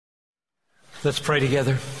Let's pray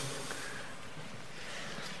together.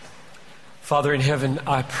 Father in heaven,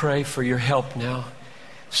 I pray for your help now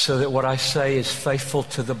so that what I say is faithful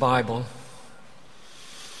to the Bible.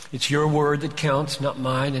 It's your word that counts, not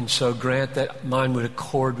mine, and so grant that mine would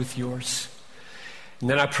accord with yours. And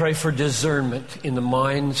then I pray for discernment in the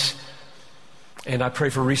minds, and I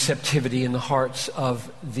pray for receptivity in the hearts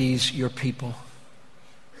of these, your people.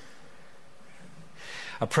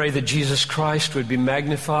 I pray that Jesus Christ would be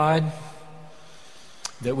magnified,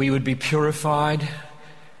 that we would be purified,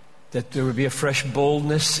 that there would be a fresh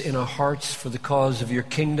boldness in our hearts for the cause of your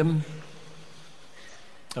kingdom.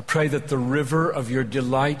 I pray that the river of your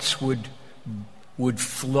delights would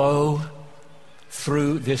flow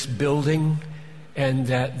through this building, and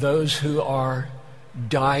that those who are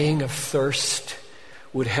dying of thirst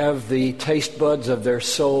would have the taste buds of their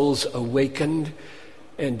souls awakened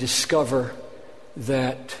and discover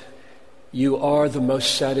that you are the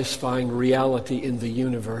most satisfying reality in the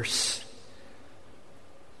universe.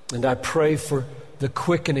 And I pray for the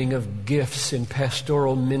quickening of gifts in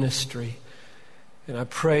pastoral ministry. And I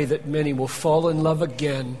pray that many will fall in love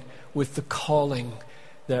again with the calling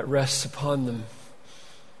that rests upon them.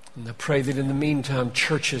 And I pray that in the meantime,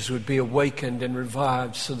 churches would be awakened and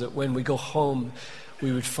revived so that when we go home,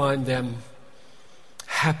 we would find them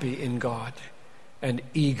happy in God and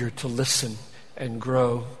eager to listen and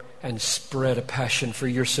grow and spread a passion for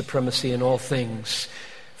your supremacy in all things,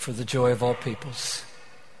 for the joy of all peoples.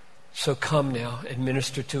 So come now and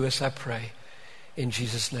minister to us, I pray. In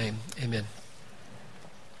Jesus' name, amen.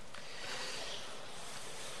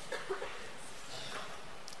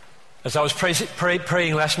 As I was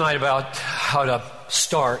praying last night about how to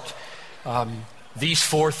start, these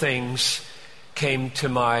four things came to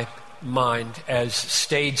my mind as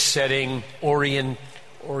stage-setting,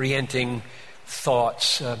 orienting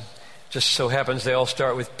thoughts. Just so happens they all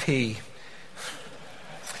start with P.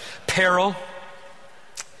 Peril.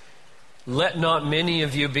 Let not many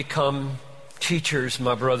of you become teachers,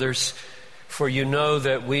 my brothers, for you know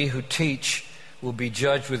that we who teach will be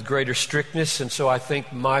judged with greater strictness, and so I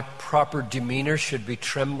think my proper demeanor should be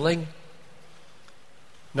trembling.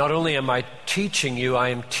 Not only am I teaching you, I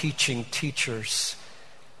am teaching teachers.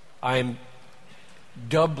 I am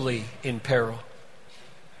doubly in peril.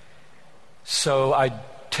 So I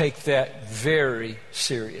take that very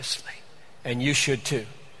seriously, and you should too.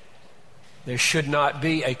 There should not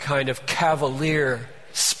be a kind of cavalier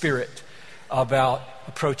spirit about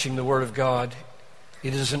approaching the Word of God.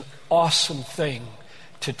 It is an awesome thing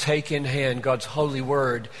to take in hand God's holy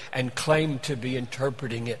Word and claim to be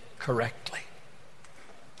interpreting it correctly.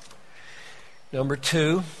 Number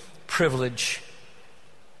 2, privilege.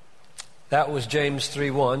 That was James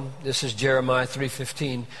 3:1. This is Jeremiah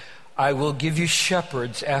 3:15. I will give you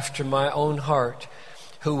shepherds after my own heart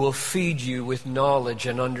who will feed you with knowledge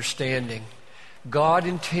and understanding. God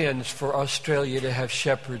intends for Australia to have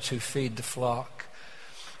shepherds who feed the flock.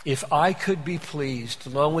 If I could be pleased,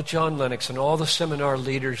 along with John Lennox and all the seminar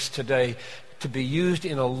leaders today, to be used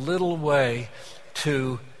in a little way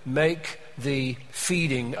to make the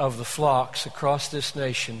feeding of the flocks across this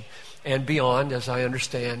nation and beyond, as I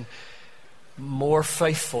understand, more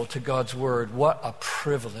faithful to God's Word, what a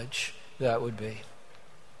privilege that would be.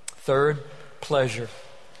 Third, pleasure.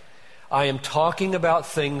 I am talking about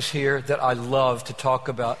things here that I love to talk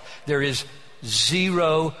about. There is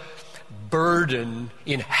zero burden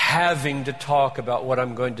in having to talk about what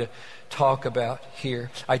I'm going to talk about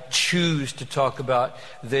here. I choose to talk about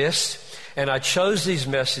this, and I chose these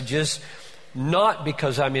messages not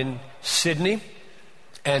because I'm in Sydney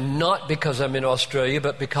and not because I'm in Australia,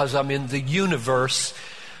 but because I'm in the universe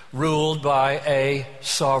ruled by a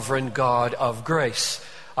sovereign God of grace.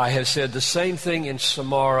 I have said the same thing in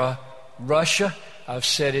Samara, Russia. I've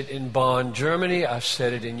said it in Bonn, Germany. I've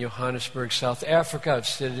said it in Johannesburg, South Africa. I've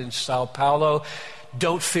said it in Sao Paulo.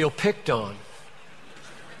 Don't feel picked on.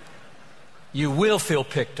 You will feel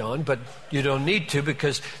picked on, but you don't need to,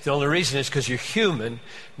 because the only reason is because you're human,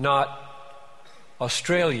 not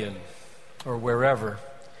Australian or wherever.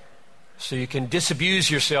 So you can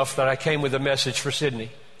disabuse yourself that I came with a message for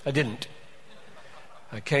Sydney. I didn't.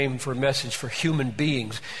 I came for a message for human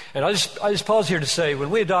beings. And I just pause here to say,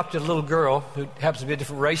 when we adopted a little girl who happens to be a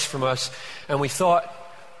different race from us, and we thought,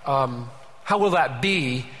 how will that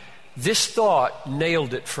be? This thought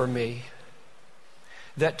nailed it for me.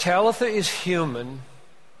 That Talitha is human,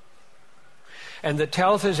 and that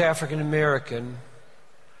Talitha is African American,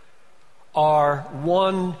 are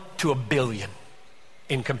 1 to a billion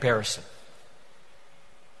in comparison.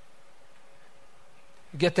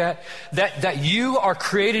 You get that? That you are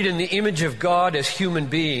created in the image of God as human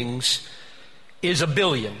beings is a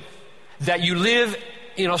billion. that you live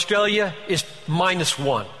in Australia is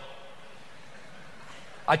 -1.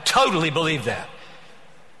 I totally believe that.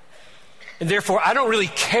 And therefore, I don't really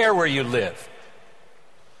care where you live.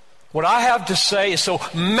 What I have to say is so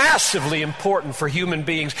massively important for human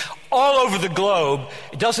beings all over the globe.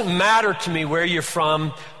 It doesn't matter to me where you're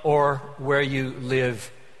from or where you live.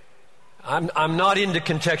 I'm not into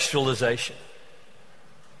contextualization.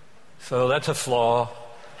 So that's a flaw.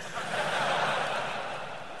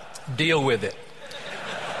 Deal with it.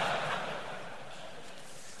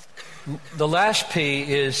 The last P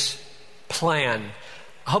is plan.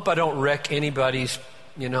 I hope I don't wreck anybody's,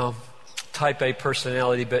 type A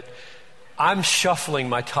personality, but I'm shuffling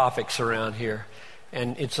my topics around here,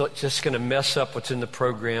 and it's just going to mess up what's in the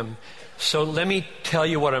program. So let me tell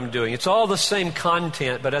you what I'm doing. It's all the same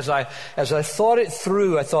content, but as I thought it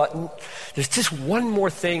through, I thought, there's just one more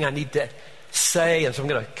thing I need to say, and so I'm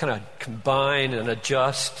going to kind of combine and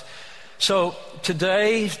adjust. So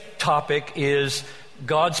today's topic is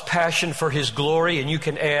God's passion for His glory, and you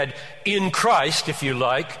can add in Christ if you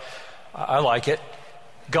like. I like it.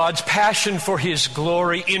 God's passion for His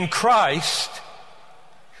glory in Christ.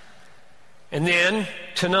 And then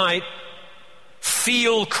tonight,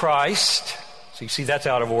 feel Christ. So you see that's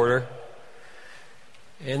out of order.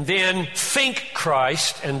 And then think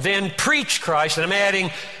Christ, and then preach Christ, and I'm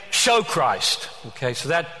adding show Christ. Okay, so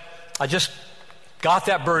that I just got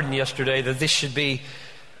that burden yesterday that this should be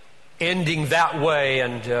ending that way,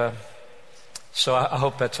 and so I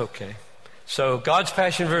hope that's okay. So God's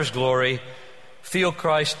passion for His glory, feel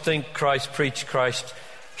Christ, think Christ, preach Christ,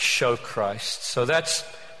 show Christ. So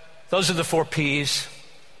those are the 4 P's,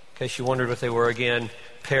 in case you wondered what they were again: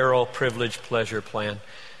 peril, privilege, pleasure, plan.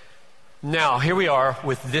 Now, here we are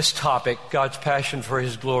with this topic, God's passion for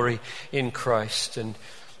His glory in Christ. And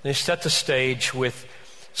they set the stage with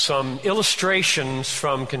some illustrations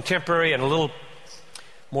from contemporary and a little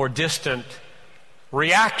more distant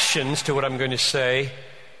reactions to what I'm going to say,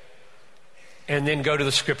 and then go to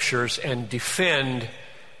the Scriptures and defend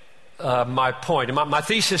my point. And my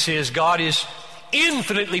thesis is God is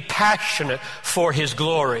infinitely passionate for His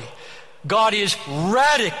glory. God is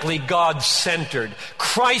radically God-centered.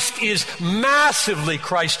 Christ is massively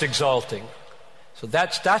Christ-exalting. So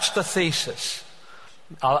that's the thesis.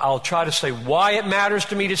 I'll try to say why it matters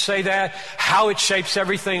to me to say that, how it shapes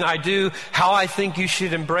everything I do, how I think you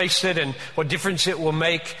should embrace it, and what difference it will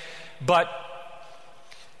make. But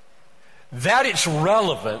that it's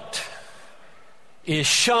relevant is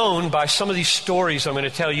shown by some of these stories I'm going to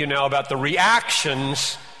tell you now about the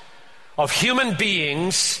reactions of human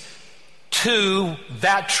beings to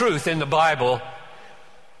that truth in the Bible.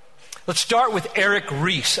 Let's start with Eric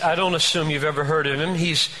Ries. I don't assume you've ever heard of him.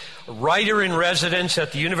 He's a writer in residence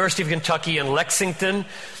at the University of Kentucky in Lexington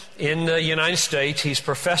in the United States. He's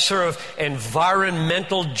professor of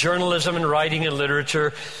environmental journalism and writing and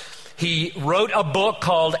literature. He wrote a book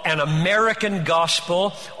called An American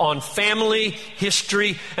Gospel on family,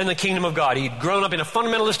 history, and the kingdom of God. He'd grown up in a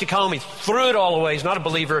fundamentalistic home. He threw it all away. He's not a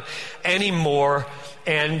believer anymore.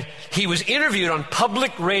 And he was interviewed on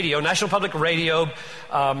public radio, National Public Radio,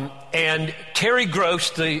 and Terry Gross,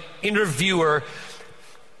 the interviewer,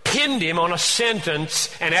 pinned him on a sentence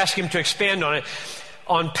and asked him to expand on it.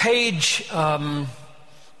 On page, where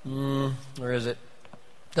is it?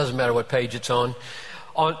 Doesn't matter what page it's on.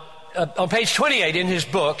 On page 28 in his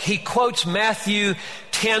book, he quotes Matthew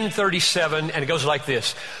 10:37, and it goes like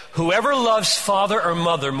this: "Whoever loves father or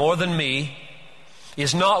mother more than me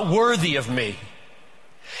is not worthy of me.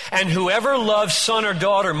 And whoever loves son or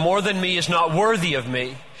daughter more than me is not worthy of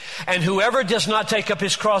me. And whoever does not take up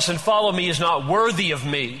his cross and follow me is not worthy of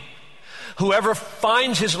me. Whoever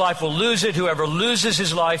finds his life will lose it. Whoever loses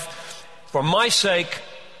his life for my sake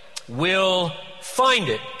will find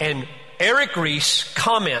it." And Eric Ries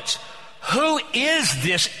comments, who is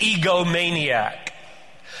this egomaniac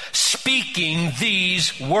speaking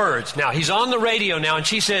these words? Now, he's on the radio now, and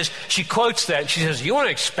she quotes that. She says, "You want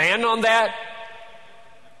to expand on that?"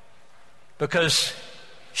 Because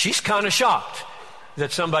she's kind of shocked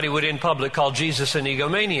that somebody would in public call Jesus an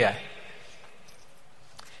egomaniac.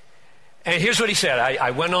 And here's what he said.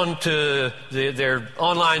 I went on to their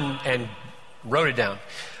online and wrote it down.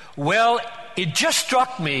 "Well, it just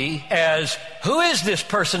struck me as, who is this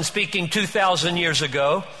person speaking 2,000 years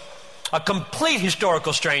ago, a complete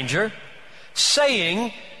historical stranger,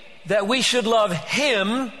 saying that we should love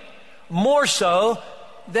him more so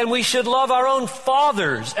than we should love our own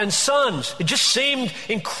fathers and sons?" It just seemed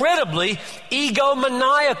incredibly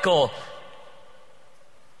egomaniacal.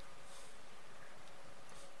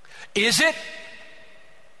 Is it?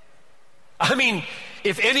 I mean,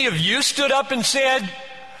 if any of you stood up and said,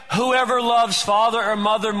 whoever loves father or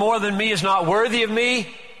mother more than me is not worthy of me.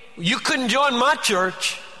 You couldn't join my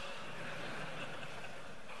church.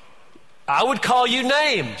 I would call you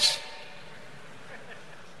names.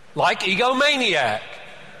 Like egomaniac.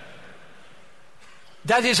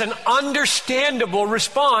 That is an understandable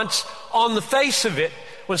response on the face of it.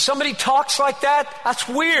 When somebody talks like that, that's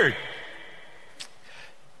weird.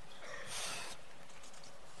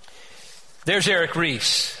 There's Eric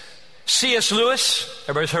Rees. C.S. Lewis,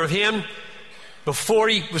 everybody's heard of him. Before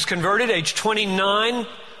he was converted, age 29,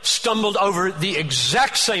 stumbled over the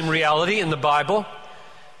exact same reality in the Bible.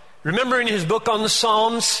 Remember in his book on the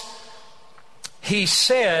Psalms, he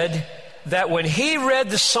said that when he read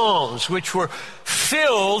the Psalms, which were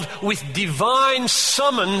filled with divine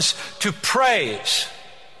summons to praise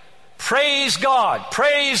God,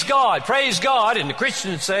 praise God, praise God, and the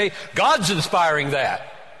Christians say, God's inspiring that.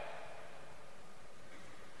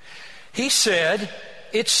 He said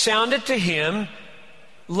it sounded to him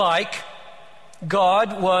like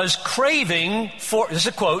God was craving for, this is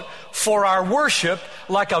a quote, for our worship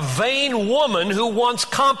like a vain woman who wants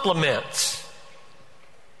compliments.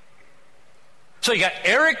 So you got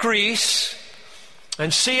Eric Rees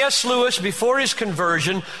and C.S. Lewis before his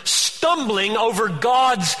conversion stumbling over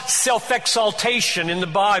God's self-exaltation in the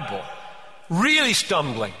Bible. Really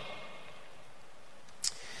stumbling.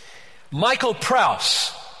 Michael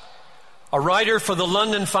Prowse, a writer for the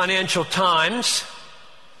London Financial Times,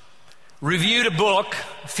 reviewed a book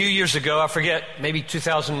a few years ago, I forget, maybe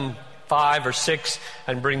 2005 or 6.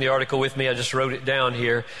 I didn't bring the article with me, I just wrote it down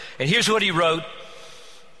here. And here's what he wrote,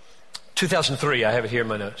 2003, I have it here in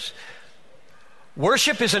my notes.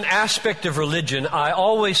 Worship is an aspect of religion I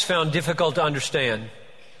always found difficult to understand.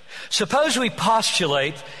 Suppose we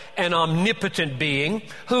postulate an omnipotent being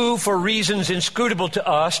who, for reasons inscrutable to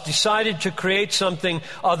us, decided to create something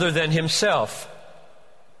other than himself.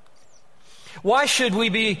 Why should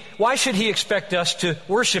he expect us to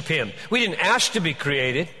worship him? We didn't ask to be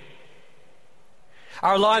created.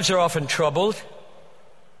 Our lives are often troubled.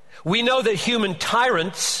 We know that human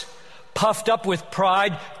tyrants, puffed up with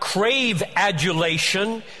pride, crave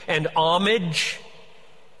adulation and homage.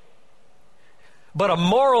 But a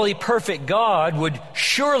morally perfect God would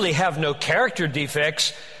surely have no character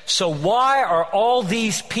defects, so why are all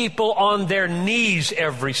these people on their knees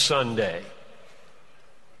every Sunday?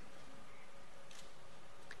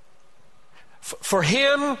 For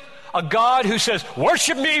him, a God who says,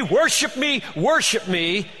 worship me, worship me, worship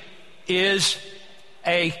me, is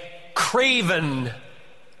a craven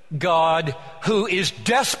God who is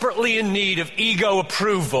desperately in need of ego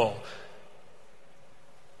approval.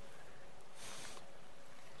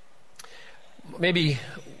 Maybe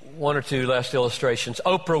one or two last illustrations.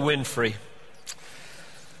 Oprah Winfrey.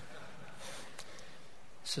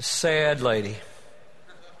 It's a sad lady.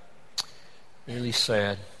 Really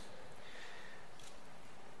sad.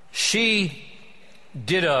 She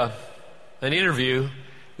did an interview,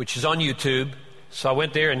 which is on YouTube. So I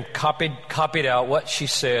went there and copied out what she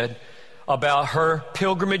said about her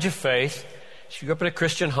pilgrimage of faith. She grew up in a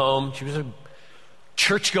Christian home. She was a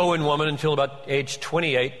church-going woman until about age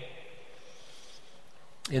 28.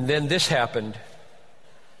 And then this happened.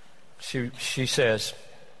 She says,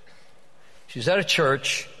 she was at a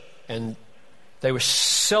church and they were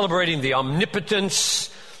celebrating the omnipotence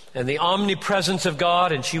and the omnipresence of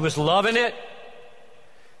God, and she was loving it.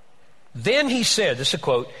 Then he said, this is a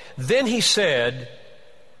quote, then he said,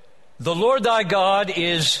 the Lord thy God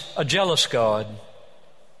is a jealous God.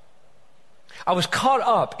 I was caught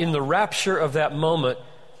up in the rapture of that moment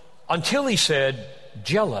until he said,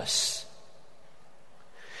 jealous.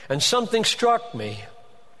 And something struck me.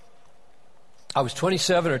 I was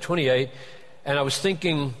 27 or 28, and I was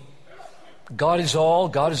thinking, God is all,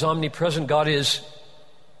 God is omnipresent, God is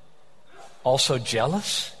also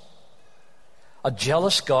jealous? A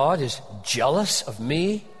jealous God is jealous of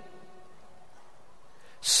me?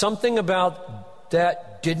 Something about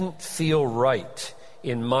that didn't feel right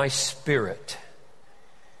in my spirit,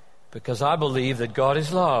 because I believe that God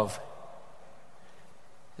is love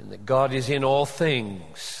and that God is in all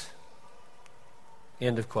things.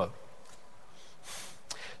 End of quote.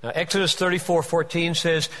 Now, Exodus 34:14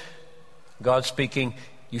 says, God speaking,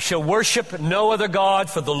 you shall worship no other God,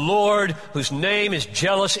 for the Lord, whose name is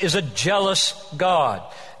jealous, is a jealous God.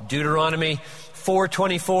 Deuteronomy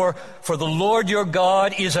 4:24, for the Lord your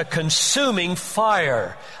God is a consuming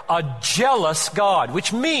fire, a jealous God,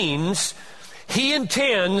 which means he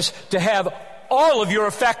intends to have all of your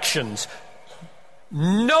affections.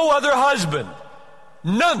 No other husband.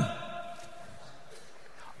 None.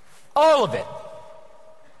 All of it.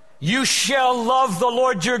 You shall love the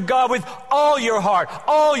Lord your God with all your heart,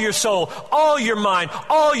 all your soul, all your mind,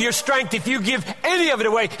 all your strength. If you give any of it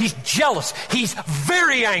away, He's jealous. He's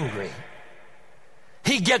very angry.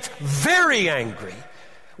 He gets very angry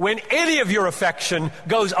when any of your affection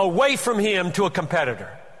goes away from Him to a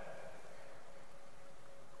competitor.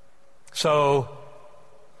 So,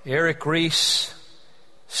 Eric Ries,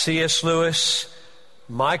 C.S. Lewis,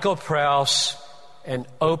 Michael Prowse, and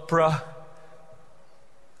Oprah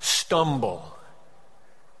stumble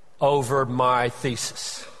over my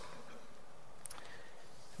thesis.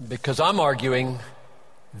 Because I'm arguing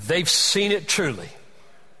they've seen it truly.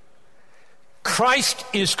 Christ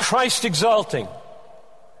is Christ exalting.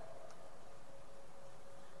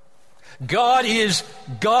 God is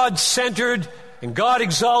God-centered and God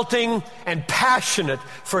exalting and passionate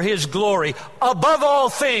for His glory above all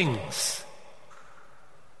things.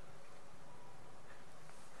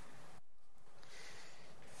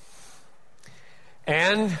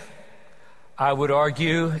 And I would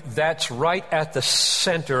argue that's right at the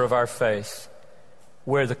center of our faith,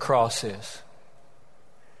 where the cross is.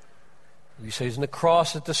 You say, isn't the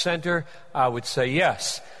cross at the center? I would say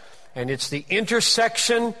yes. And it's the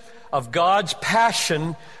intersection of God's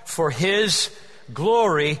passion for His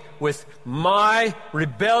glory with my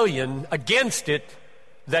rebellion against it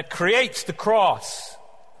that creates the cross.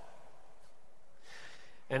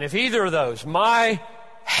 And if either of those, my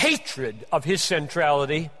hatred of His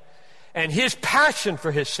centrality and His passion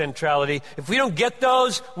for His centrality, if we don't get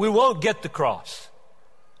those, we won't get the cross.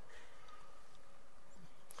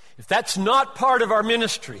 If that's not part of our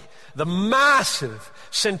ministry, the massive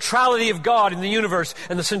centrality of God in the universe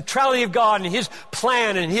and the centrality of God in His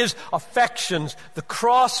plan and His affections, the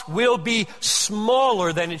cross will be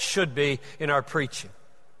smaller than it should be in our preaching.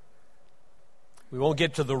 We won't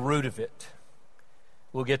get to the root of it.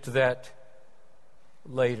 We'll get to that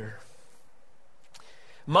later.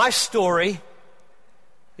 My story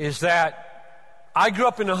is that I grew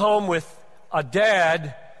up in a home with a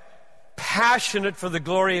dad passionate for the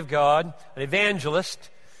glory of God, an evangelist.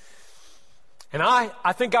 And I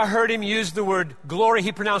think I heard him use the word glory.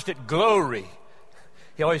 He pronounced it glory.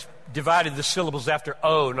 He always divided the syllables after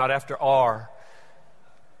O, not after R.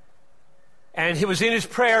 And it was in his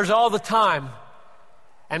prayers all the time.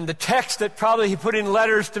 And the text that probably he put in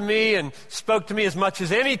letters to me and spoke to me as much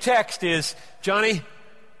as any text is, Johnny,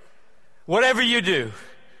 whatever you do,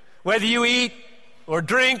 whether you eat or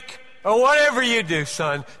drink or whatever you do,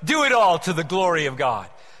 son, do it all to the glory of God.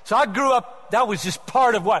 So I grew up, that was just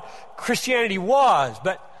part of what Christianity was.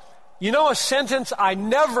 But you know a sentence I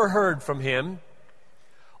never heard from him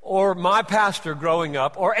or my pastor growing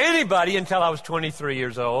up or anybody until I was 23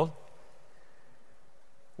 years old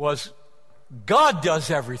was, God does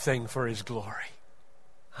everything for His glory.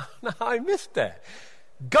 No, I missed that.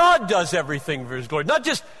 God does everything for His glory. Not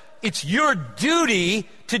just it's your duty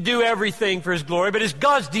to do everything for His glory, but it's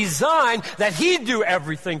God's design that He do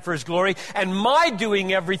everything for His glory, and my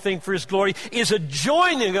doing everything for His glory is a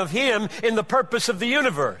joining of Him in the purpose of the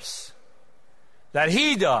universe that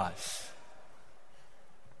He does.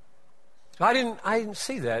 So I didn't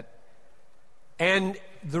see that. And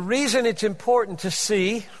the reason it's important to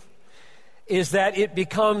see is that it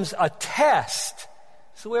becomes a test.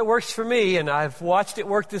 It's the way it works for me, and I've watched it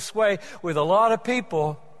work this way with a lot of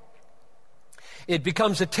people. It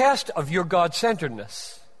becomes a test of your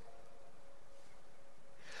God-centeredness.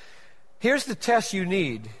 Here's the test you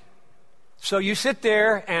need. So you sit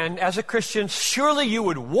there, and as a Christian, surely you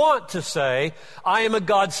would want to say, I am a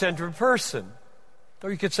God-centered person.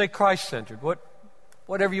 Or you could say Christ-centered,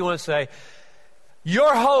 whatever you want to say.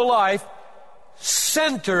 Your whole life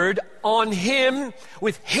centered on Him,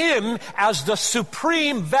 with Him as the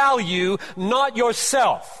supreme value, not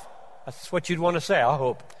yourself. That's what you'd want to say, I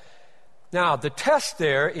hope. Now, the test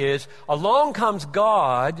there is, along comes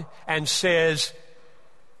God and says,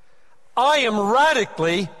 I am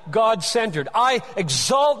radically God-centered. I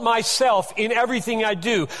exalt myself in everything I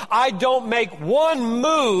do. I don't make one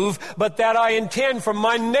move, but that I intend for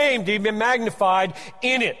my name to be magnified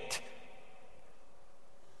in it.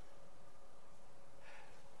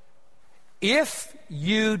 If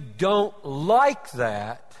you don't like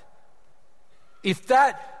that, if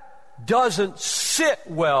that doesn't sit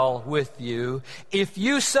well with you, if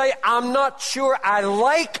you say, I'm not sure I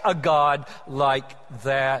like a God like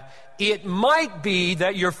that, it might be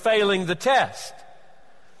that you're failing the test.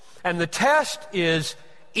 And the test is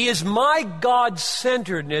my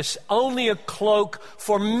God-centeredness only a cloak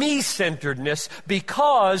for me-centeredness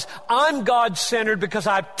because I'm God-centered because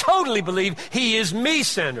I totally believe He is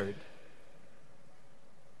me-centered?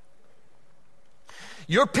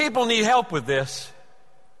 Your people need help with this.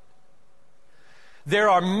 There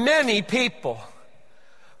are many people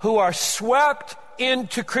who are swept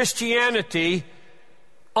into Christianity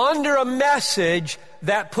under a message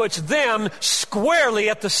that puts them squarely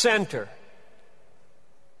at the center.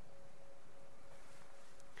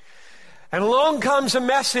 And along comes a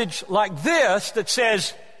message like this that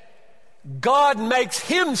says, God makes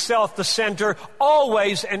Himself the center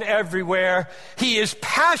always and everywhere. He is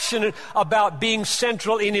passionate about being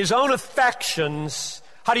central in His own affections.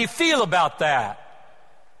 How do you feel about that?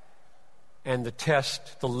 And the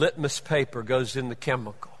test, the litmus paper, goes in the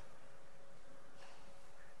chemical.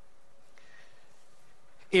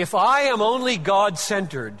 If I am only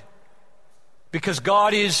God-centered because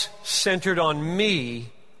God is centered on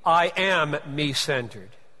me, I am me-centered.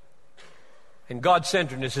 And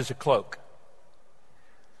God-centeredness is a cloak.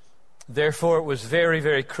 Therefore, it was very,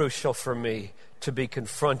 very crucial for me to be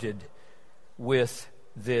confronted with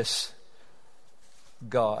this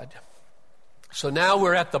God. So now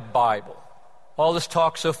we're at the Bible. All this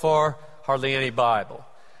talk so far, hardly any Bible.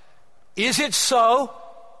 Is it so?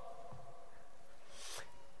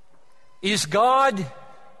 Is God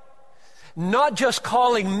not just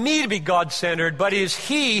calling me to be God-centered, but is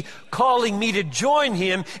He calling me to join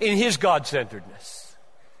Him in His God-centeredness?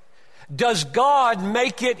 Does God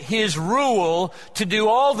make it His rule to do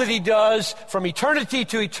all that He does from eternity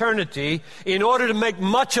to eternity in order to make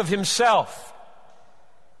much of Himself?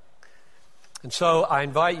 And so I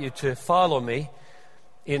invite you to follow me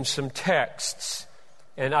in some texts.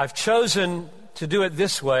 And I've chosen to do it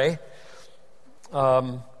this way.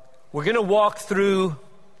 We're going to walk through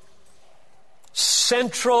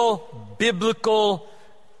central biblical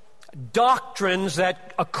doctrines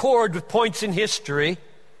that accord with points in history: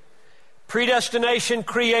 predestination,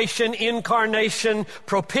 creation, incarnation,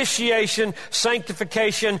 propitiation,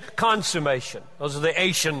 sanctification, consummation. Those are the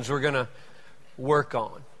Asians we're going to work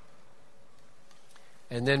on.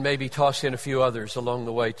 And then maybe toss in a few others along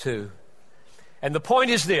the way too. And the point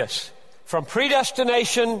is this: from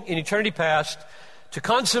predestination in eternity past to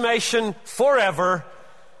consummation forever,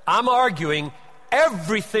 I'm arguing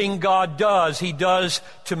everything God does, He does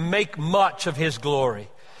to make much of His glory,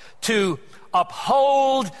 to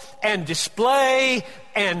uphold and display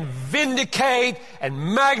and vindicate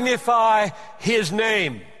and magnify His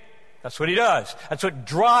name. That's what He does. That's what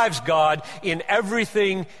drives God in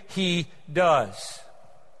everything He does.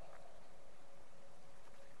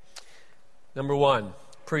 Number one,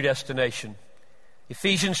 predestination.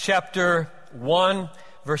 Ephesians chapter 1,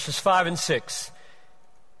 verses 5 and 6.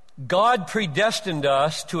 God predestined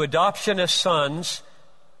us to adoption as sons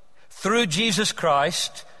through Jesus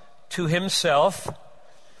Christ to Himself,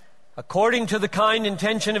 according to the kind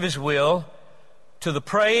intention of His will, to the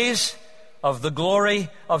praise of the glory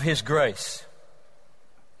of His grace.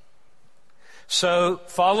 So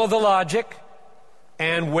follow the logic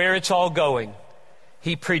and where it's all going.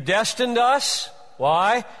 He predestined us.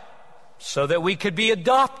 Why? So that we could be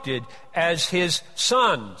adopted as His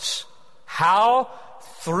sons. How?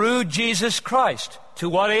 Through Jesus Christ. To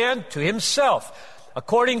what end? To Himself.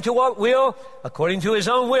 According to what will? According to His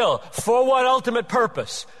own will. For what ultimate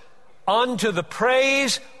purpose? Unto the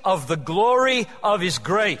praise of the glory of His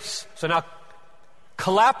grace. So now,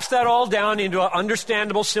 collapse that all down into an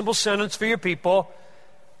understandable, simple sentence for your people.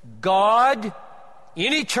 God,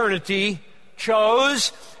 in eternity,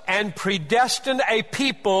 chose and predestined a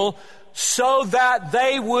people so that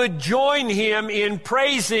they would join Him in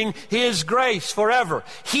praising His grace forever.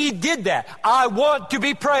 He did that. I want to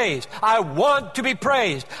be praised. I want to be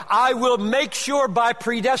praised. I will make sure by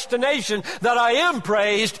predestination that I am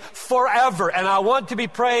praised forever. And I want to be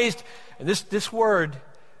praised. And this word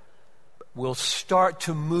will start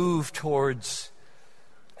to move towards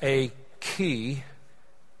a key.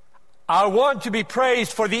 I want to be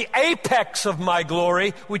praised for the apex of my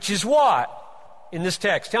glory, which is what? In this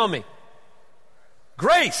text, tell me.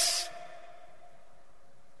 Grace.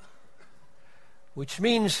 Which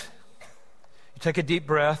means, you take a deep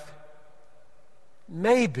breath,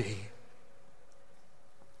 maybe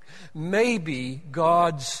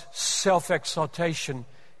God's self-exaltation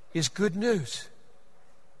is good news.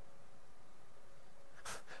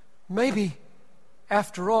 Maybe,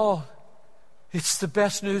 after all, it's the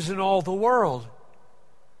best news in all the world.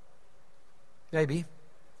 Maybe.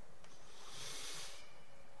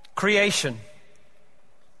 Creation.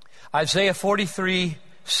 Isaiah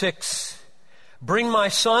 43:6. Bring my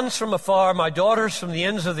sons from afar, my daughters from the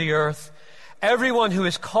ends of the earth, everyone who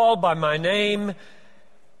is called by my name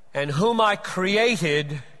and whom I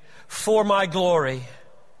created for my glory,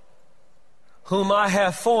 whom I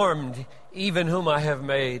have formed, even whom I have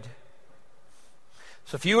made.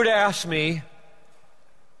 So if you were to ask me,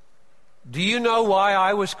 Do you know why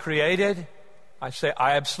I was created? I say,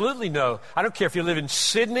 I absolutely know. I don't care if you live in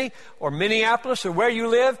Sydney or Minneapolis or where you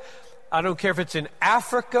live. I don't care if it's in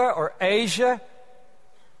Africa or Asia.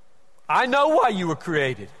 I know why you were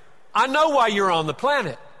created. I know why you're on the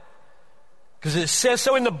planet. Because it says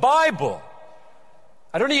so in the Bible.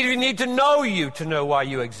 I don't even need to know you to know why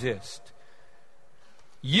you exist.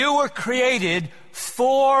 You were created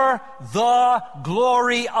for the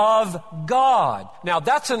glory of God. Now,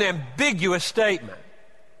 that's an ambiguous statement.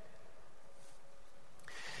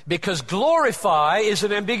 Because glorify is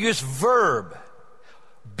an ambiguous verb.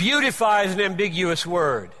 Beautify is an ambiguous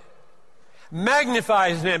word. Magnify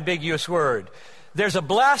is an ambiguous word. There's a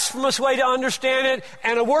blasphemous way to understand it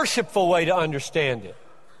and a worshipful way to understand it.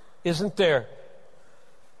 Isn't there?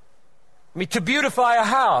 I mean, to beautify a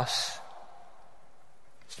house,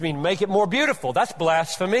 I mean, make it more beautiful. That's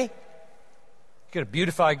blasphemy. You're going to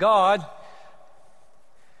beautify God.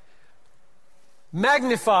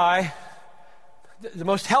 Magnify, the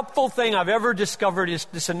most helpful thing I've ever discovered is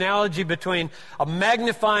this analogy between a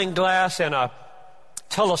magnifying glass and a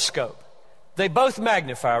telescope. They both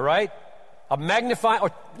magnify, right? A magnifying,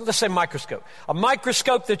 or let's say microscope. A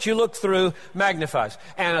microscope that you look through magnifies,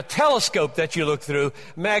 and a telescope that you look through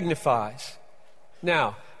magnifies.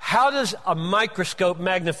 Now, how does a microscope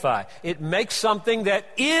magnify? It makes something that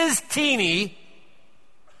is teeny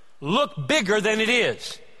look bigger than it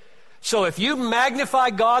is. So if you magnify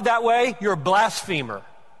God that way, you're a blasphemer.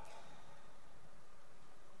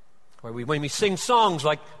 When we sing songs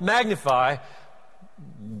like Magnify,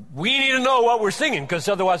 we need to know what we're singing, because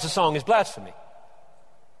otherwise the song is blasphemy.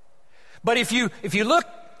 But if you look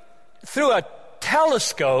through a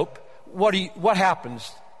telescope, what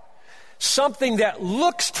happens? Something that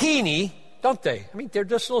looks teeny, don't they? I mean, they're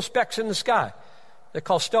just little specks in the sky. They're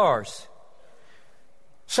called stars.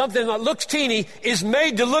 Something that looks teeny is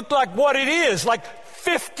made to look like what it is, like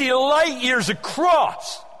 50 light years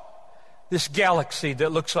across this galaxy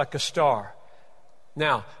that looks like a star.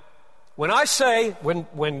 Now, when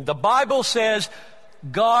the Bible says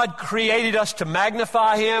God created us to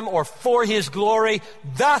magnify Him or for His glory,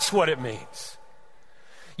 that's what it means.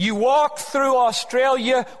 You walk through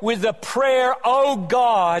Australia with the prayer, oh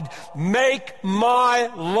God, make my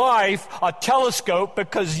life a telescope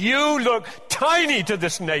because you look tiny to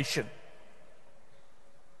this nation.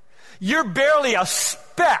 You're barely a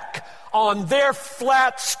speck on their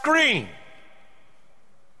flat screen.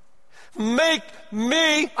 Make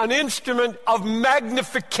me an instrument of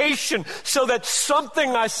magnification so that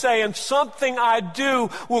something I say and something I do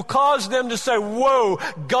will cause them to say, whoa,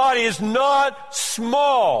 God is not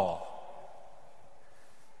small.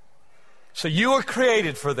 So you were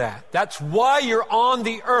created for that. That's why you're on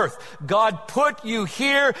the earth. God put you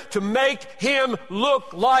here to make Him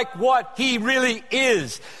look like what He really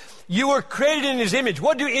is. You were created in His image.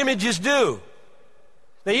 What do images do?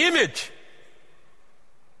 They image.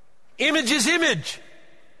 Image is image.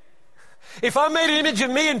 If I made an image of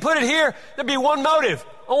me and put it here, there'd be one motive.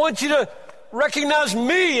 I want you to recognize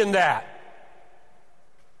me in that.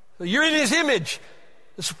 So you're in His image.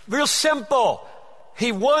 It's real simple.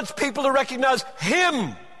 He wants people to recognize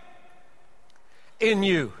Him in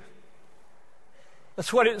you.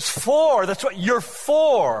 That's what it's for. That's what you're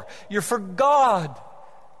for. You're for God.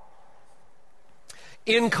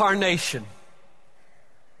 Incarnation.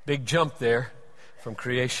 Big jump there. From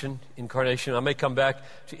creation, incarnation. I may come back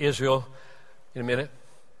to Israel in a minute.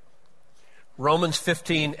 Romans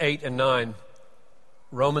 15:8 and 9.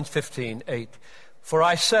 Romans 15:8. For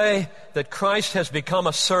I say that Christ has become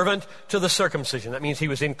a servant to the circumcision. That means He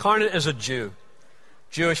was incarnate as a Jew,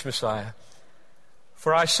 Jewish Messiah.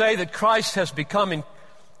 For I say that Christ has become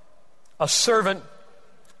a servant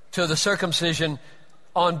to the circumcision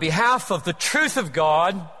on behalf of the truth of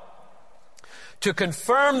God, to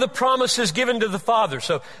confirm the promises given to the Father.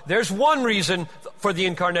 So there's one reason for the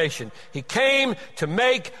incarnation. He came to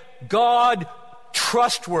make God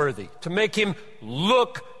trustworthy, to make Him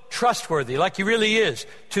look trustworthy, like He really is,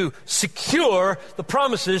 to secure the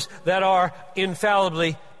promises that are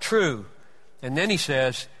infallibly true. And then He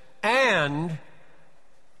says, and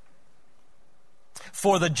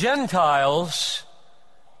for the Gentiles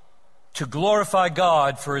to glorify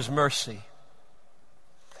God for His mercy.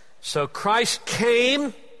 So Christ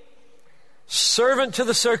came, servant to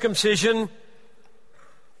the circumcision,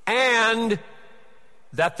 and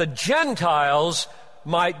that the Gentiles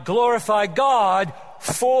might glorify God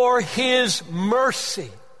for His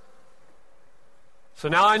mercy. So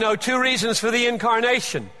now I know two reasons for the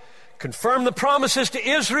incarnation. Confirm the promises to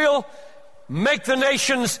Israel, make the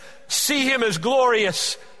nations see Him as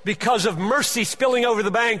glorious because of mercy spilling over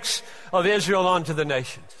the banks of Israel onto the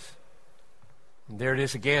nations. And there it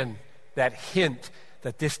is again, that hint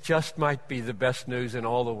that this just might be the best news in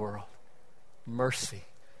all the world. Mercy.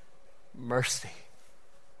 Mercy.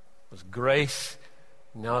 It was grace,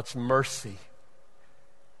 now it's mercy.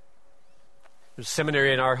 There's a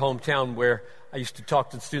seminary in our hometown where I used to talk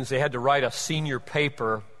to the students. They had to write a senior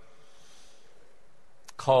paper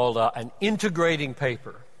called an integrating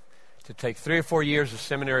paper, to take 3 or 4 years of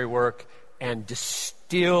seminary work and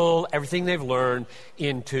distill everything they've learned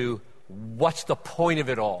into what's the point of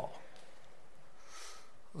it all.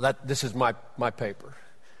 This is my paper.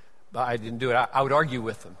 But I didn't do it. I would argue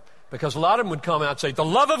with them, because a lot of them would come out and say, the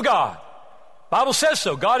love of God. Bible says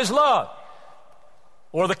so. God is love.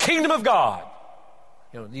 Or the kingdom of God.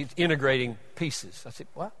 You know, these integrating pieces. I said,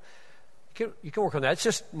 well, you can work on that. It's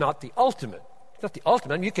just not the ultimate. It's not the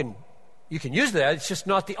ultimate. I mean, you can use that. It's just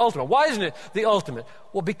not the ultimate. Why isn't it the ultimate?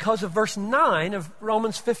 Well, because of verse 9 of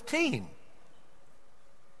Romans 15.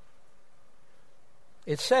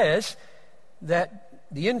 It says that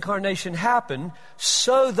the incarnation happened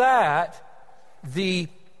so that the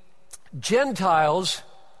Gentiles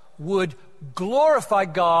would glorify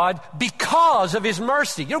God because of his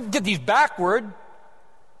mercy. You don't get these backward.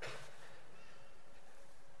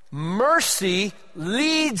 Mercy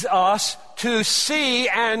leads us to see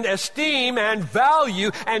and esteem and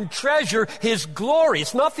value and treasure his glory.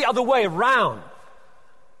 It's not the other way around.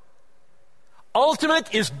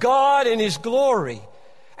 Ultimate is God and his glory.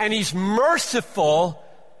 And he's merciful,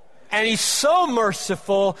 and he's so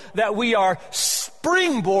merciful that we are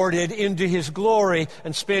springboarded into his glory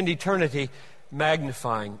and spend eternity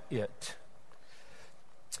magnifying it.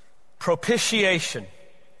 Propitiation.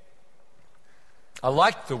 I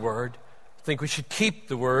like the word. I think we should keep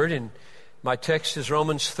the word. And my text is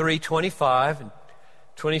Romans 3:25 and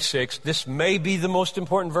 26. This may be the most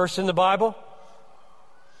important verse in the Bible.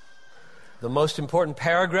 The most important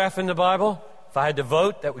paragraph in the Bible. If I had to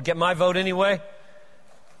vote, that would get my vote anyway.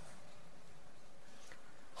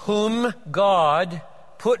 Whom God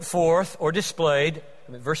put forth or displayed,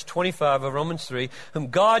 verse 25 of Romans 3, whom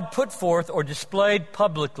God put forth or displayed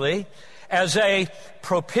publicly as a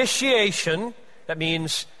propitiation. That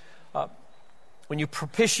means when you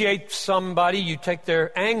propitiate somebody, you take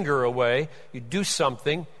their anger away. You do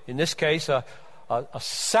something, in this case, a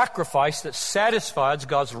sacrifice that satisfies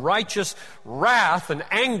God's righteous wrath and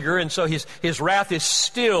anger, and so his wrath is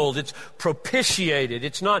stilled. It's propitiated.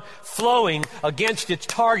 It's not flowing against its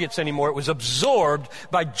targets anymore. It was absorbed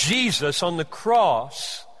by Jesus on the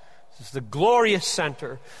cross. This is the glorious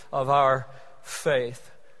center of our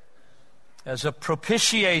faith. As a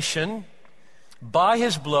propitiation by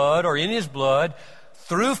his blood, or in his blood,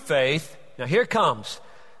 through faith. Now here it comes.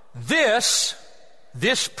 This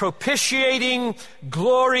propitiating,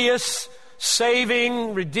 glorious,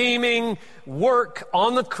 saving, redeeming work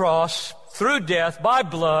on the cross through death by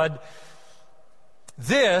blood,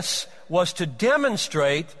 this was to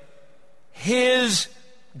demonstrate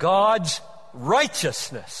God's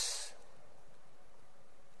righteousness.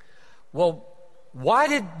 Well, why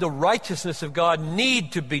did the righteousness of God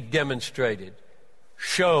need to be demonstrated,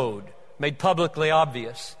 showed, made publicly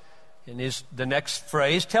obvious? And the next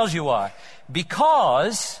phrase tells you why.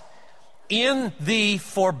 Because in the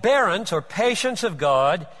forbearance or patience of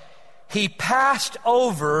God, he passed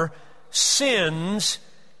over sins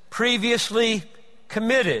previously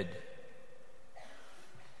committed.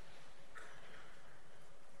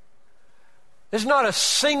 There's not a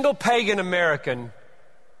single pagan American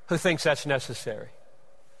who thinks that's necessary.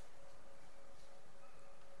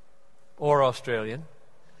 Or Australian.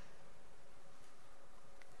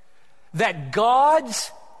 That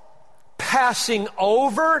God's passing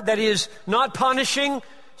over, that is, not punishing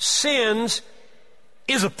sins,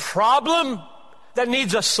 is a problem that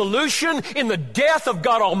needs a solution in the death of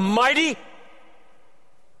God Almighty?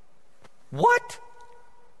 What?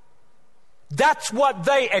 That's what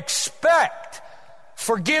they expect.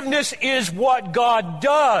 Forgiveness is what God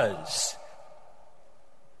does.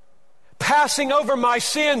 Passing over my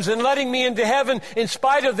sins and letting me into heaven in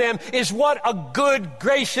spite of them is what a good,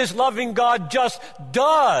 gracious, loving God just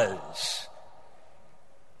does.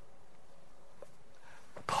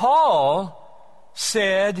 Paul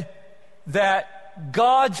said that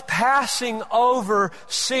God's passing over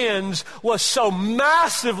sins was so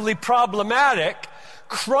massively problematic,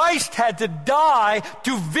 Christ had to die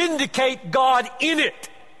to vindicate God in it.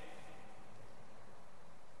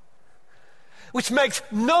 Which makes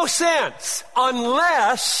no sense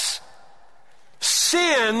unless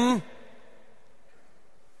sin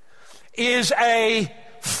is a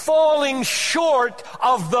falling short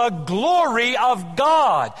of the glory of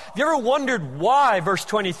God. Have you ever wondered why verse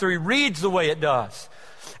 23 reads the way it does?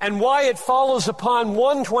 and why it follows upon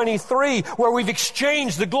 123, where we've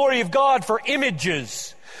exchanged the glory of God for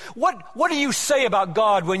images. What do you say about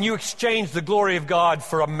God when you exchange the glory of God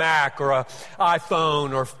for a Mac or an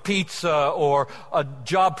iPhone or pizza or a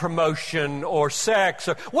job promotion or sex?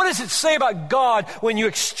 Or what does it say about God when you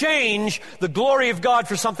exchange the glory of God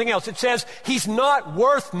for something else? It says He's not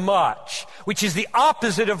worth much, which is the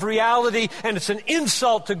opposite of reality, and it's an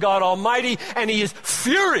insult to God Almighty, and He is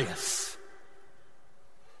furious.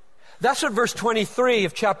 That's what verse 23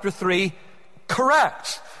 of chapter 3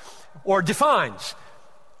 corrects or defines.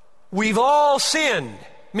 We've all sinned,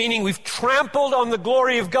 meaning we've trampled on the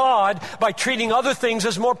glory of God by treating other things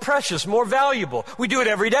as more precious, more valuable. We do it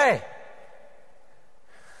every day.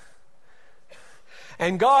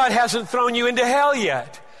 And God hasn't thrown you into hell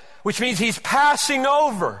yet, which means He's passing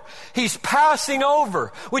over. He's passing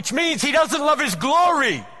over, which means He doesn't love His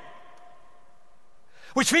glory,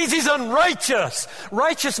 which means He's unrighteous.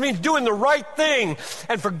 Righteous means doing the right thing,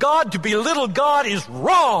 and for God to belittle God is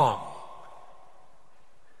wrong.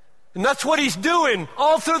 And that's what He's doing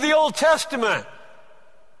all through the Old Testament.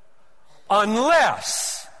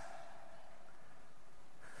 Unless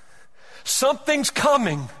something's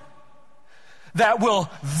coming that will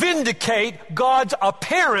vindicate God's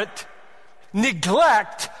apparent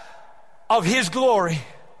neglect of His glory.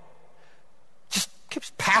 Just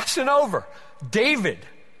keeps passing over. David,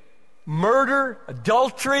 murder,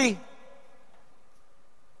 adultery.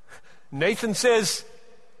 Nathan says,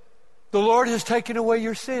 the Lord has taken away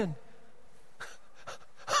your sin.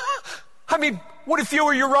 I mean, what if you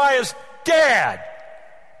were Uriah's dad?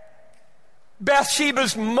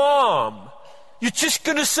 Bathsheba's mom? You're just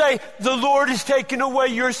going to say, the Lord has taken away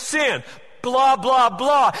your sin. Blah, blah,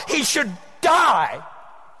 blah. He should die.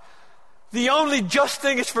 The only just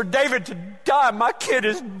thing is for David to die. My kid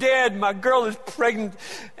is dead. My girl is pregnant.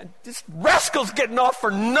 And this rascal's getting off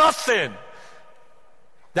for nothing.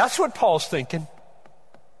 That's what Paul's thinking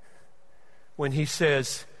when he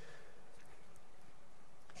says,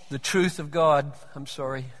 the truth of God,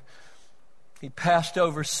 He passed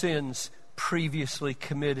over sins previously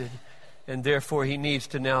committed, and therefore He needs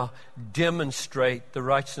to now demonstrate the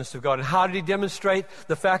righteousness of God. And how did He demonstrate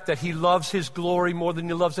the fact that He loves His glory more than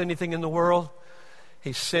He loves anything in the world?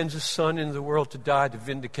 He sends His Son into the world to die to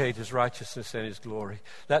vindicate His righteousness and His glory.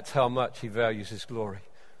 That's how much He values His glory.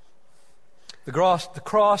 The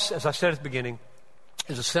cross, as I said at the beginning,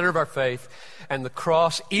 is the center of our faith, and the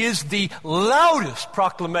cross is the loudest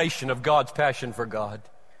proclamation of God's passion for God.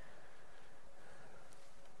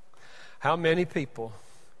 How many people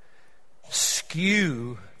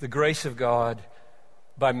skew the grace of God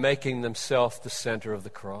by making themselves the center of the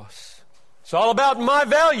cross? It's all about my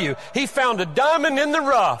value. He found a diamond in the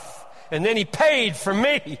rough, and then He paid for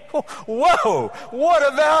me. Whoa,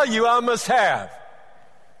 what a value I must have.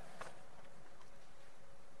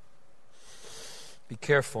 Be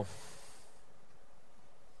careful.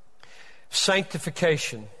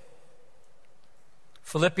 Sanctification.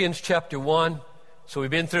 Philippians chapter 1. So we've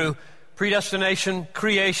been through predestination,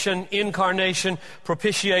 creation, incarnation,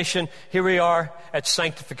 propitiation. Here we are at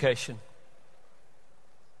sanctification.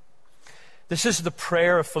 This is the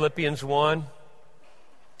prayer of Philippians 1.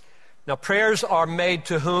 Now, prayers are made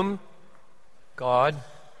to whom? God.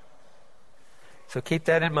 So keep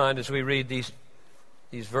that in mind as we read these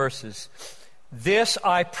verses. This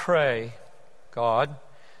I pray, God,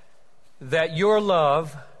 that your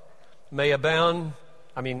love may abound.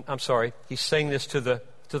 He's saying this to the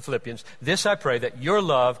Philippians. This I pray, that your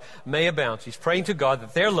love may abound. He's praying to God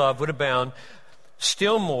that their love would abound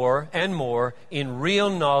still more and more in real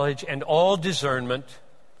knowledge and all discernment.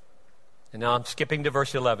 And now I'm skipping to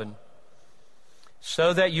verse 11.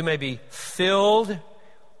 So that you may be filled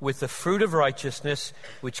with the fruit of righteousness,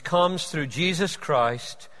 which comes through Jesus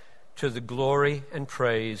Christ, to the glory and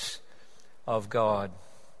praise of God.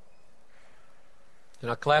 And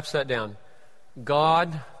I'll collapse that down.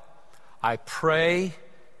 God, I pray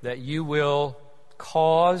that you will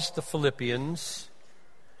cause the Philippians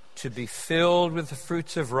to be filled with the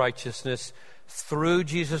fruits of righteousness through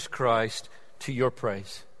Jesus Christ to your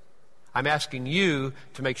praise. I'm asking you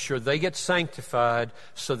to make sure they get sanctified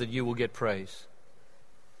so that you will get praise.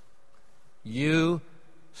 You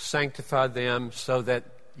sanctify them so that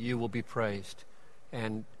you will be praised.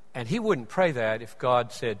 And He wouldn't pray that if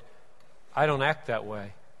God said, I don't act that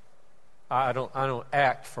way. I don't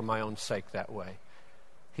act for my own sake that way.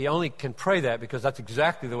 He only can pray that because that's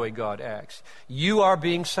exactly the way God acts. You are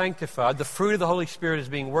being sanctified. The fruit of the Holy Spirit is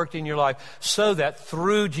being worked in your life so that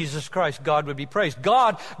through Jesus Christ, God would be praised.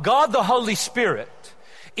 God the Holy Spirit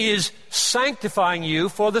is sanctifying you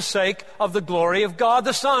for the sake of the glory of God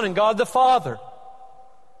the Son and God the Father.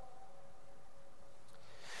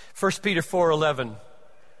 1 Peter 4:11.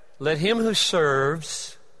 Let him who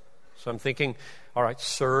serves, so I'm thinking, all right,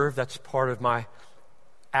 serve, that's part of my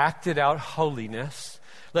acted out holiness.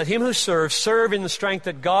 Let him who serves serve in the strength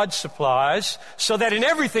that God supplies, so that in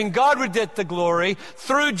everything God would get the glory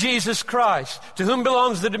through Jesus Christ, to whom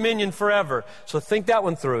belongs the dominion forever. So think that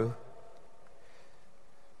one through.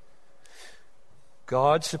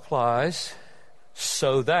 God supplies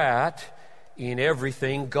so that in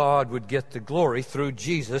everything God would get the glory through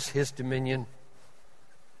Jesus, his dominion.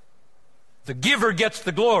 The giver gets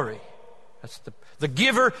the glory. The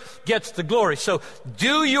giver gets the glory. So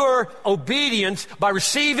do your obedience by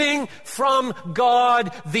receiving from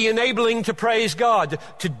God the enabling to praise God,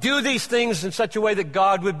 to do these things in such a way that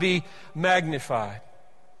God would be magnified.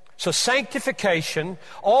 So sanctification,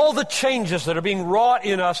 all the changes that are being wrought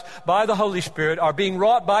in us by the Holy Spirit are being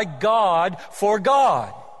wrought by God for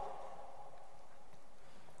God.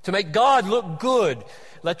 To make God look good.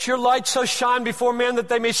 Let your light so shine before men that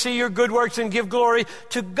they may see your good works and give glory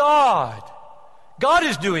to God. God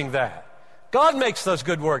is doing that. God makes those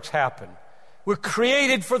good works happen. We're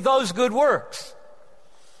created for those good works.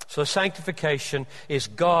 So sanctification is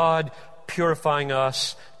God purifying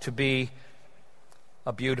us to be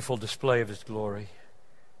a beautiful display of his glory.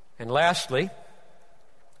 And lastly,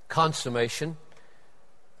 consummation.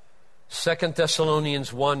 2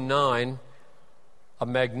 Thessalonians 1:9, a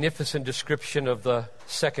magnificent description of the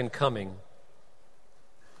second coming.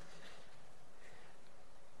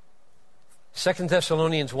 2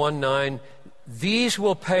 Thessalonians 1:9, these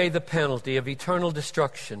will pay the penalty of eternal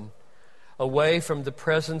destruction away from the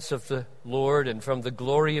presence of the Lord and from the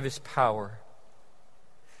glory of his power,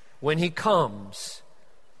 when he comes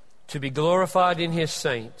to be glorified in his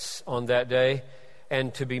saints on that day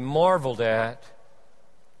and to be marveled at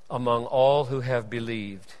among all who have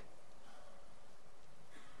believed.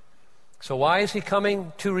 So why is he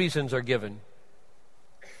coming? 2 reasons are given.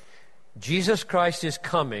 Jesus Christ is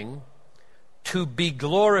coming to be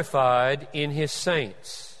glorified in his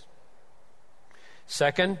saints.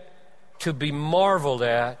 Second, to be marveled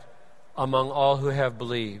at among all who have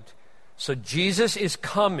believed. So Jesus is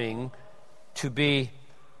coming to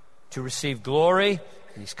receive glory,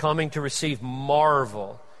 and he's coming to receive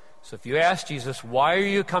marvel. So if you ask Jesus, why are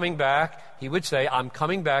you coming back? He would say, I'm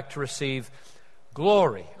coming back to receive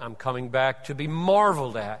glory. I'm coming back to be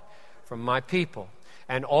marveled at from my people.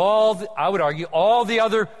 And I would argue, all the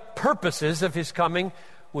other purposes of his coming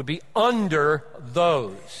would be under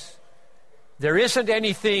those. There isn't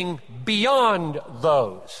anything beyond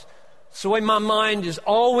those. It's the way my mind is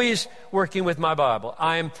always working with my Bible.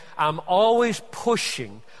 I'm always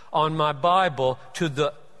pushing on my Bible to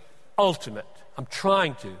the ultimate. I'm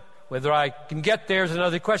trying to. Whether I can get there is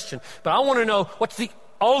another question. But I want to know, what's the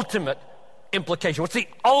ultimate implication? What's the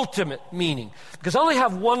ultimate meaning? Because I only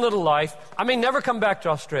have one little life. I may never come back to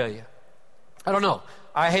Australia. I don't know.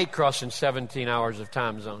 I hate crossing 17 hours of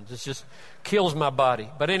time zones. It just kills my body.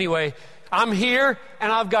 But anyway, I'm here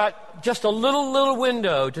and I've got just a little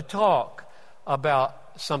window to talk about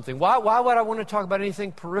something. Why would I want to talk about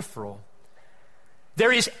anything peripheral?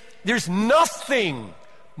 There's nothing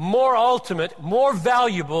more ultimate, more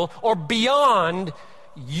valuable, or beyond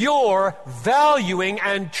your valuing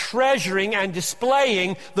and treasuring and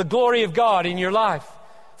displaying the glory of God in your life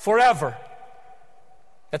forever.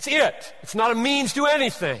 That's it. It's not a means to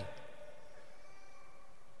anything.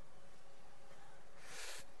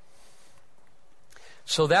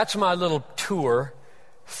 So that's my little tour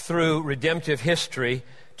through redemptive history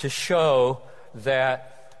to show that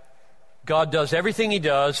God does everything he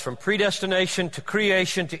does, from predestination to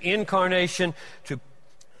creation to incarnation to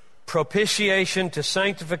propitiation to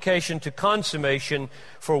sanctification to consummation,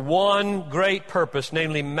 for one great purpose,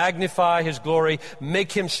 namely magnify his glory,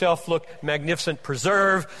 make himself look magnificent,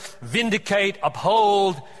 preserve, vindicate,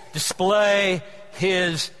 uphold, display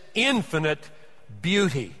his infinite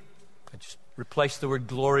beauty. I just replaced the word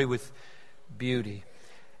glory with beauty.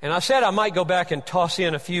 And I said I might go back and toss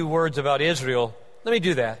in a few words about Israel. Let me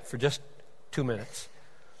do that for just 2 minutes.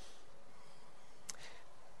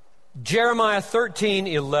 Jeremiah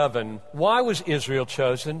 13:11. Why was Israel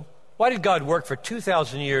chosen? Why did God work for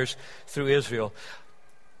 2,000 years through Israel?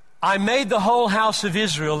 I made the whole house of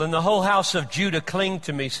Israel and the whole house of Judah cling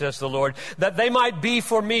to me, says the Lord, that they might be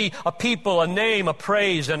for me a people, a name, a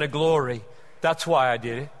praise, and a glory. That's why I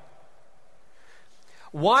did it.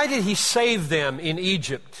 Why did he save them in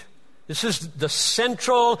Egypt? This is the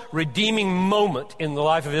central redeeming moment in the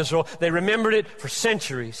life of Israel. They remembered it for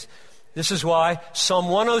centuries. This is why Psalm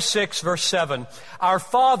 106, verse 7, our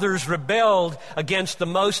fathers rebelled against the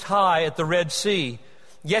Most High at the Red Sea.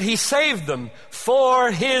 Yet he saved them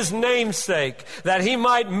for his name's sake, that he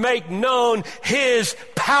might make known his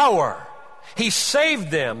power. He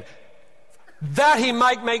saved them that he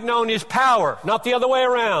might make known his power, not the other way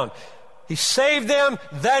around. He saved them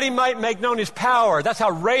that he might make known his power. That's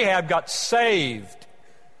how Rahab got saved.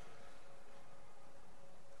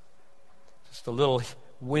 Just a little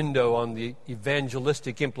window on the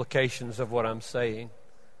evangelistic implications of what I'm saying.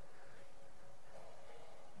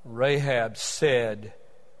 Rahab said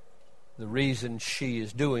the reason she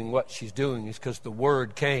is doing what she's doing is because the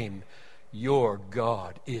word came, your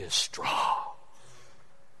God is strong.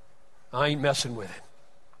 I ain't messing with it.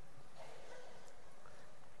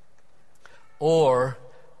 Or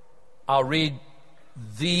I'll read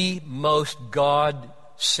the most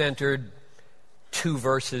God-centered 2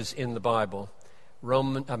 verses in the Bible.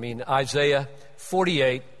 Isaiah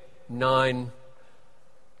 48, 9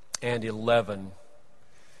 and 11.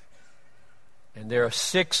 And there are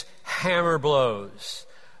 6 hammer blows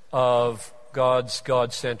of God's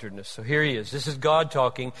God-centeredness. So here he is. This is God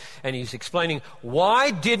talking, and he's explaining,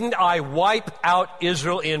 why didn't I wipe out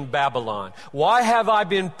Israel in Babylon? Why have I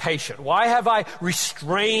been patient? Why have I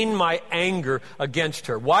restrained my anger against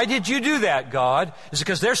her? Why did you do that, God? Is it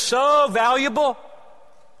because they're so valuable?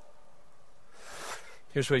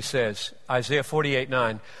 Here's what he says, Isaiah 48,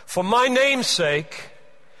 9. For my name's sake,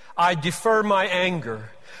 I defer my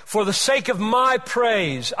anger. For the sake of my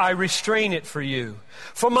praise, I restrain it for you.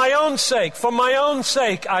 For my own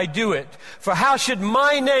sake, I do it. For how should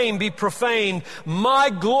my name be profaned? My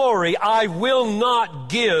glory I will not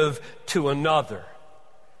give to another.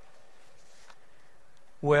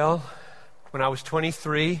 Well, when I was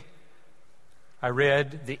 23, I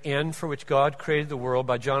read The End for Which God Created the World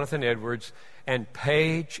by Jonathan Edwards, and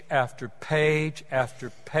page after page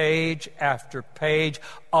after page after page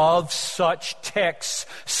of such texts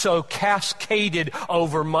so cascaded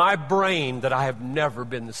over my brain that I have never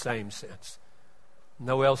been the same since.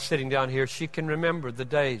 Noelle's sitting down here. She can remember the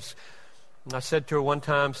days. And I said to her one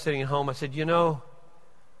time, sitting at home, I said, you know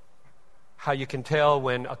how you can tell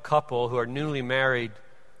when a couple who are newly married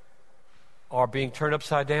are being turned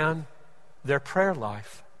upside down? Their prayer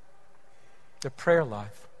life. Their prayer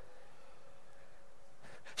life.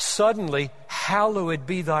 Suddenly, hallowed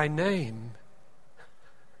be thy name.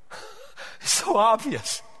 So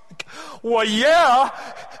obvious. Well, yeah,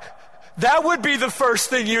 that would be the first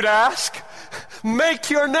thing you'd ask. Make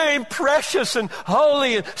your name precious and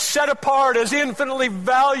holy and set apart as infinitely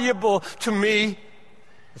valuable to me.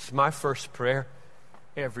 It's my first prayer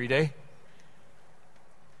every day.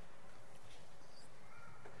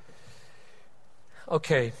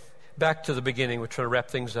 Okay, back to the beginning. We're trying to wrap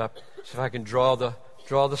things up. See if I can draw the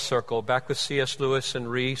circle. Back with C.S. Lewis and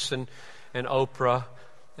Rees and Oprah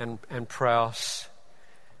and Prowse.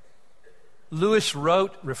 Lewis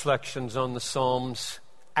wrote reflections on the Psalms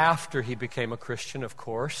after he became a Christian, of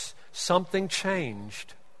course. Something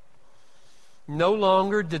changed. No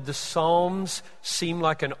longer did the Psalms seem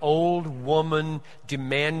like an old woman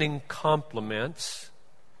demanding compliments.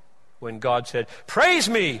 When God said, praise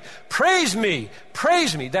me, praise me,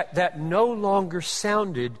 praise me. That no longer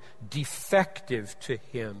sounded defective to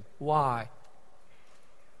him. Why?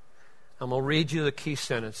 I'm going to read you the key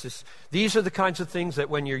sentences. These are the kinds of things that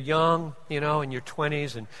when you're young, in your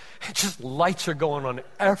 20s, and just lights are going on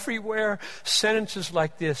everywhere, sentences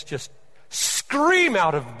like this just scream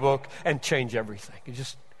out of the book and change everything.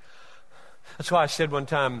 That's why I said one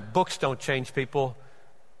time, books don't change people,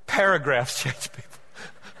 paragraphs change people.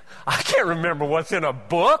 I can't remember what's in a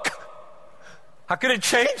book. How could it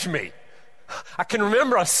change me? I can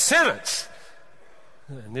remember a sentence.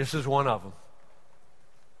 And this is one of them.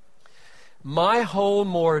 My whole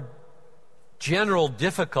more general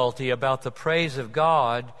difficulty about the praise of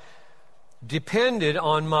God depended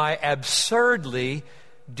on my absurdly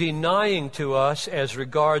denying to us, as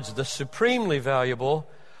regards the supremely valuable,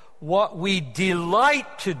 what we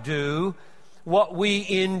delight to do, what we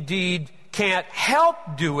indeed can't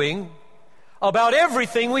help doing about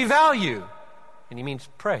everything we value. And he means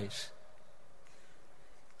praise.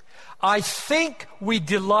 I think we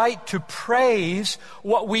delight to praise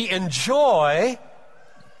what we enjoy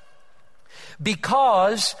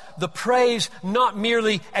because the praise not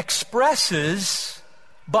merely expresses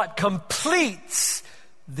but completes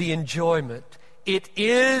the enjoyment. It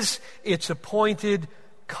is its appointed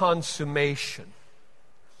consummation.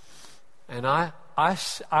 And I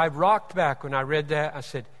rocked back when I read that. I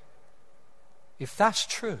said, if that's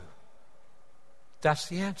true, that's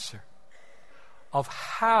the answer of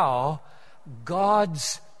how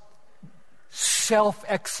God's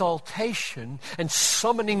self-exaltation and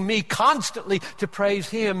summoning me constantly to praise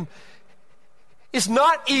Him is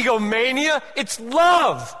not egomania, it's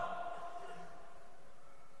love.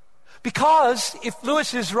 Because if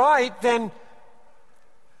Lewis is right, then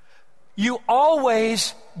you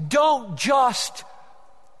always don't just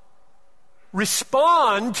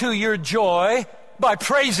respond to your joy by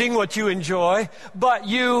praising what you enjoy, but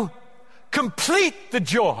you complete the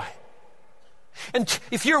joy. And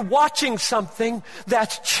if you're watching something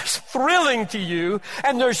that's just thrilling to you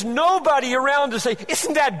and there's nobody around to say,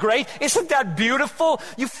 isn't that great? Isn't that beautiful?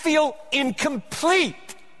 You feel incomplete.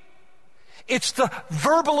 It's the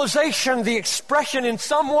verbalization, the expression in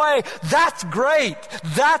some way. That's great.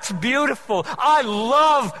 That's beautiful. I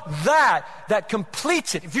love that. That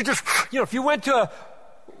completes it. If you just, if you went to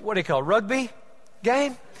a rugby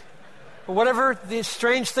game? Or whatever the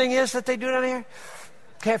strange thing is that they do down here.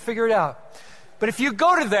 Can't figure it out. But if you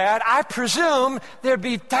go to that, I presume there'd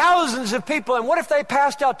be thousands of people. And what if they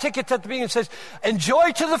passed out tickets at the beginning and says,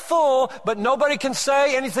 enjoy to the full, but nobody can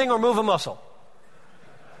say anything or move a muscle?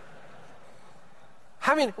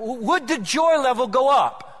 I mean, would the joy level go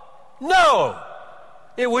up? No.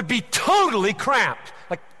 It would be totally cramped.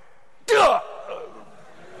 Like, duh!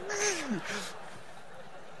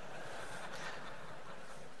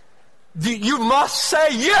 You must say,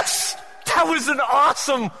 yes, that was an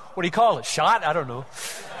awesome, what do you call it, shot? I don't know.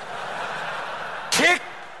 Kick,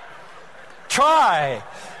 try.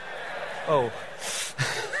 Oh.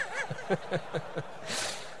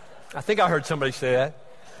 I think I heard somebody say that.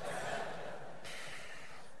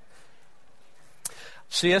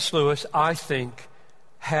 C.S. Lewis, I think,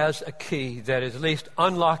 has a key that has at least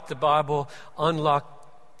unlocked the Bible,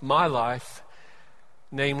 unlocked my life,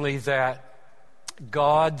 namely that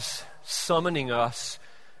God's summoning us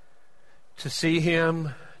to see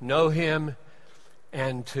Him, know Him,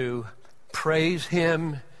 and to praise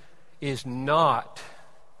Him is not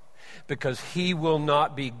because He will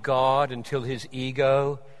not be God until His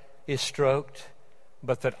ego is stroked,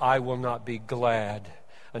 but that I will not be glad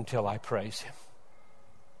until I praise Him.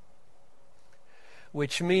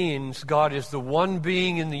 Which means God is the one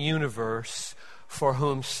being in the universe for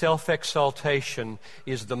whom self-exaltation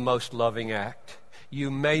is the most loving act. You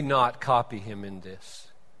may not copy Him in this.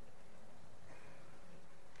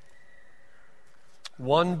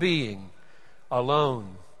 One being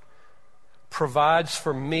alone provides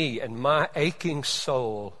for me and my aching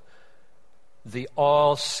soul the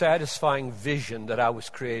all-satisfying vision that I was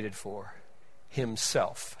created for,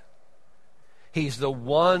 Himself. He's the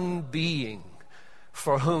one being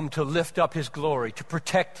for whom to lift up His glory, to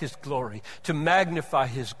protect His glory, to magnify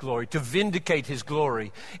His glory, to vindicate His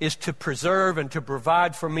glory, is to preserve and to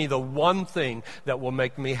provide for me the one thing that will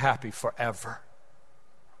make me happy forever.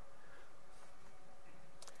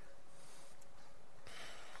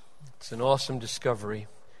 It's an awesome discovery.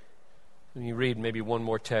 Let me read maybe one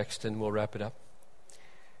more text and we'll wrap it up.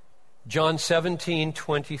 John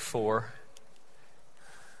 17:24.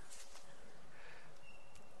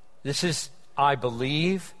 This is, I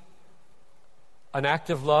believe, an act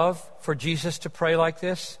of love for Jesus to pray like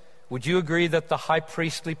this. Would you agree that the high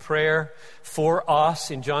priestly prayer for us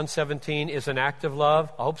in John 17 is an act of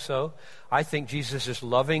love? I hope so. I think Jesus is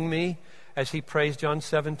loving me as He prays John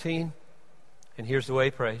 17. And here's the way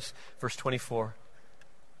He prays. Verse 24.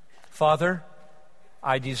 Father,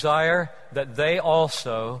 I desire that they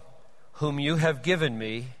also, whom You have given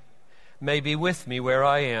Me, may be with Me where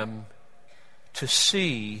I am, to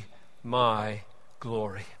see My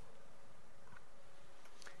glory.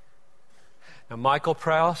 Now, Michael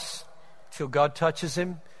Prowse, till God touches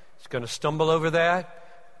him, is going to stumble over that.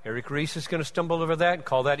 Eric Reese is going to stumble over that and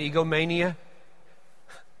call that egomania.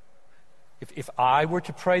 If I were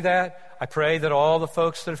to pray that, I pray that all the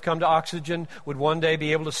folks that have come to Oxygen would one day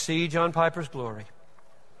be able to see John Piper's glory.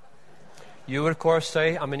 You would, of course,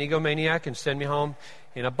 say, I'm an egomaniac and send me home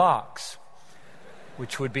in a box,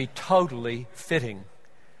 which would be totally fitting.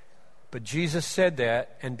 But Jesus said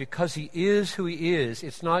that, and because He is who He is,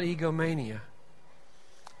 it's not egomania.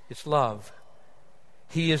 It's love.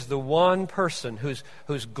 He is the one person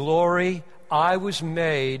whose glory I was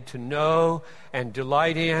made to know and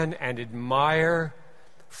delight in and admire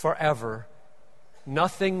forever.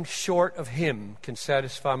 Nothing short of Him can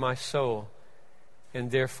satisfy my soul,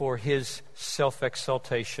 and therefore His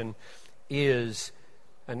self-exaltation is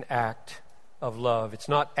an act of love. It's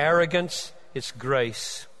not arrogance, it's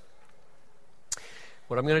grace.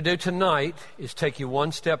 What I'm going to do tonight is take you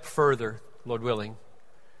one step further, Lord willing.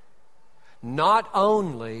 Not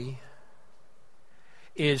only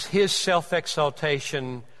is His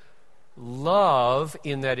self-exaltation love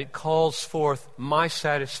in that it calls forth my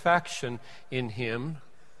satisfaction in Him,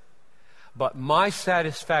 but my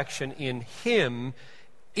satisfaction in Him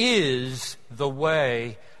is the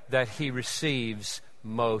way that he receives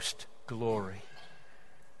most glory.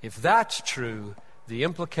 If that's true, the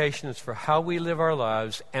implications for how we live our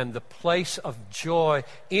lives and the place of joy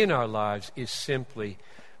in our lives is simply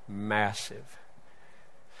massive.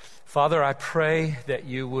 Father, I pray that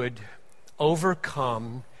you would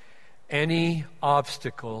overcome any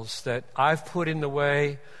obstacles that I've put in the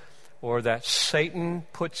way, or that Satan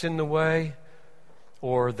puts in the way,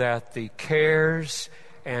 or that the cares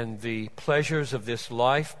and the pleasures of this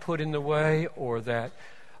life put in the way, or that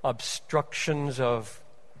obstructions of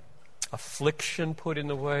affliction put in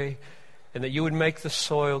the way, and that you would make the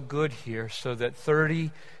soil good here so that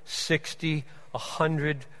 30, 60,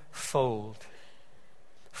 100-fold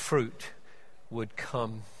fruit would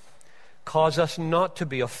come. Cause us not to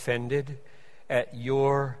be offended at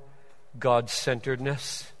your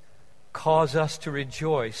God-centeredness. Cause us to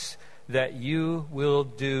rejoice that you will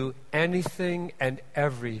do anything and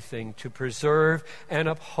everything to preserve and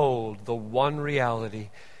uphold the one reality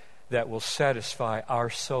that will satisfy our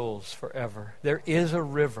souls forever. There is a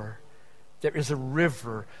river. There is a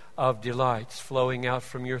river of delights flowing out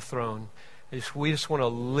from your throne. We just want to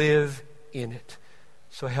live in it.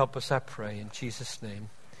 So help us, I pray, in Jesus' name.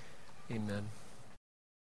 Amen.